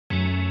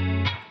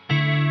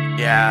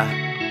Yeah.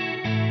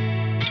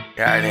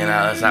 You already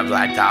know this. I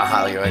blacked out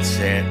Hollywood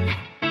shit.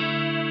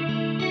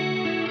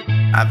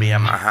 I be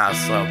in my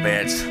house, little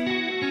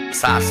bitch.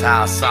 Sauce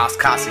house, sauce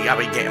Cassie, I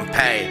be getting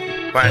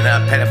paid. Running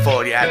up, paying it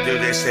forward, yeah, I do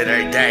this shit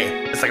every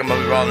day. It's like a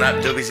movie rolling up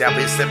doobies, yeah, I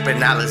be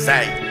sipping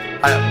Alizé.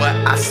 What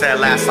I said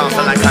last song,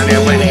 feel like Kanye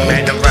when he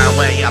made the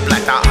runway. I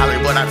blacked out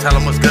Hollywood, I tell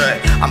him what's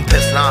good. I'm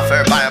pissing off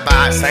everybody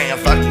by saying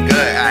fucking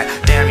good.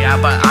 Damn, yeah,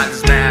 but I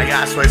just mad, I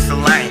gotta switch the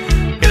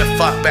lane. Get a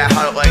fuck back,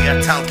 Hollywood, yeah,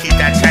 tell him keep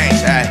that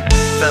change.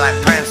 Feel like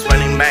Prince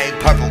when he made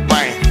Purple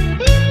Rain.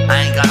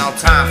 I ain't got no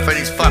time for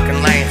these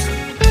fucking lanes.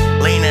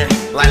 Leaning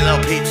like Lil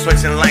Peep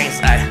switching lanes.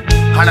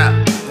 Hold up,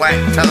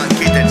 wait, tell him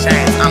keep the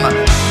change. I'm a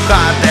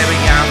cry baby,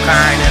 yeah, I'm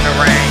crying in the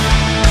rain.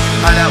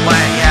 Hold up,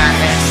 wait, yeah, I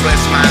had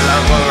switch my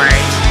local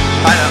range.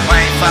 Hold up,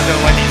 wait, fucking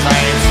with these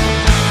lanes.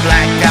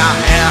 Blacked out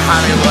in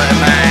Hollywood,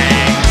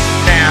 man.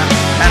 Damn,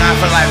 and I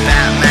feel like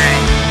Batman.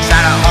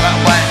 Shout out, hold up,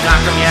 what,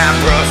 Gotham, yeah,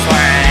 Bruce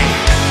Wayne.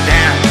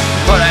 Damn,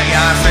 put a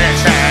young for the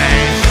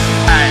change.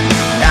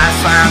 Yeah, I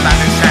swear I'm about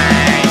to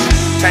change.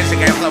 Change the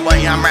game for the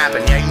way I'm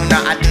rapping. Yeah, you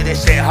know I do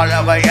this shit. Hold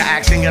up, but your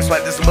action. Guess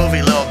what? This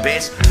movie, little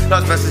bitch.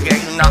 Those verses, yeah,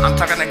 you know I'm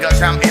talking to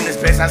guts. I'm in this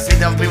bitch. I see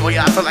them people,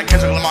 yeah, I feel like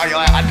Kendrick Lamar. Yeah,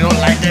 I do it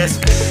like this.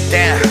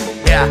 Damn,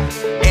 yeah,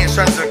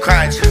 insurance to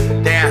crunch.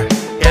 Damn,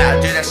 yeah,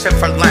 I do that shit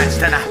for lunch.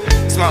 Then I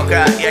smoke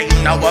up. Yeah,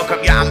 you know, woke up.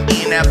 Yeah, I'm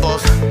eating that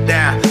bullshit.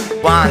 Damn,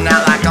 wildin'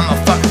 out like I'm a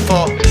fucking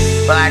fool.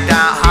 But I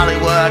got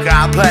Hollywood,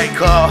 gotta play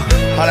cool.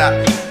 Hold up,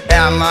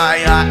 yeah, my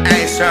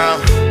ace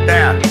room.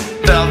 Damn,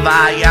 feel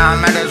by, yeah,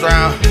 I'm in this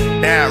room.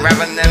 Damn,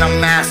 rapping in a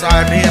mask,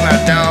 RP in my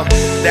doom.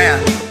 Damn,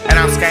 and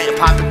I'm skating,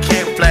 popping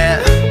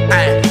kickflip.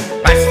 Ayy,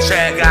 like some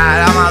check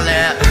got on my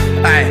lip.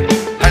 Ayy,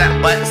 hold up,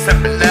 but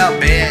sippin' little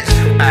bitch.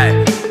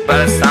 Ayy,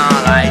 but it's on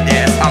like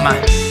this. On my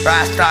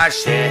rock star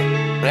shit.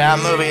 Yeah,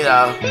 movie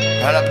though.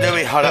 Hold up,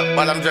 doobie, hold up,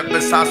 but I'm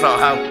drippin' sauce on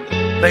ho.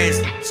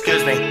 Please,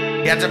 excuse me.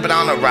 Yeah, drippin'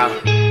 on the row.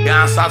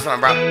 Yeah, I'm sauce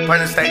on the bro.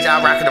 Putting the stage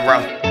out, rockin' the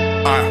row.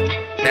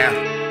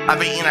 Damn, I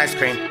be eating ice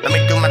cream. Let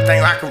me do my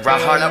thing, rock and roll.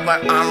 Hold up,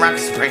 but I'm rockin'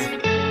 supreme.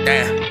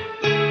 Damn.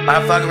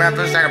 Motherfucking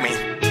rappers like me,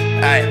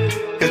 ayy,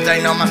 cause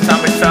they know my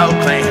stuff is so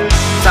clean.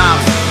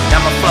 Sauce,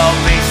 now my flow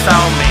be so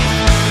mean.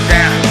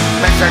 Damn,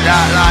 mix it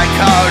up like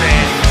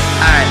codeine.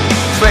 Ayy,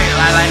 sweet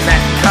like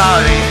that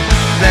Cody.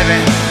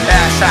 Living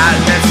that shot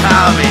to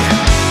Toby.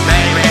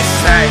 Baby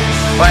say,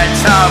 what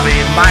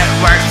Toby might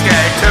work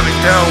scared to be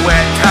through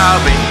with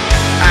Toby.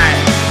 Ayy,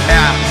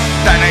 yeah,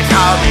 then they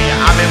told me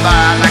I be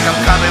blind like I'm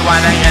Kobe while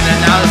they in the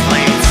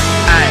nosebleeds.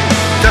 Ayy,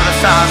 do the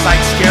sauce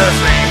like excuse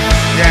me.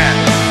 Yeah,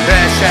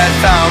 this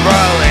shit's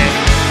unruly.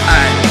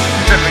 Ayy,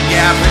 drippin',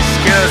 yeah, please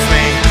excuse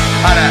me.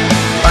 Hold up,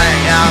 but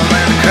yeah, I'm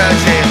in the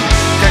coochie.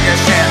 Drinking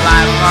shit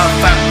like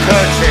motherfucking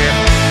coochie.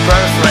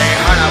 Bruce Lee,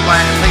 hold up,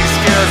 wait, please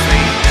excuse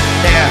me.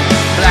 Yeah,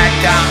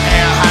 blacked out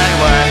in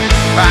Hollywood.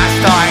 Rock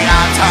star,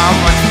 y'all tell 'em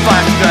what's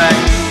fuck's good.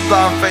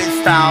 Blowin'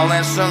 freestyle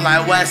and swim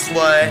like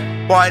Westwood.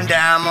 One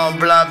down on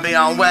blood, be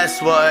on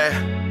Westwood.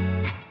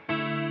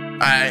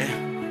 Ayy,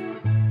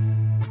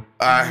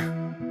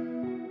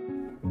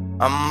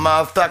 I'm a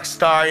motherfucking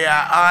star,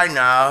 yeah, I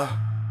know.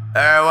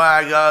 Everywhere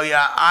I go,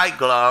 yeah, I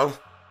glow.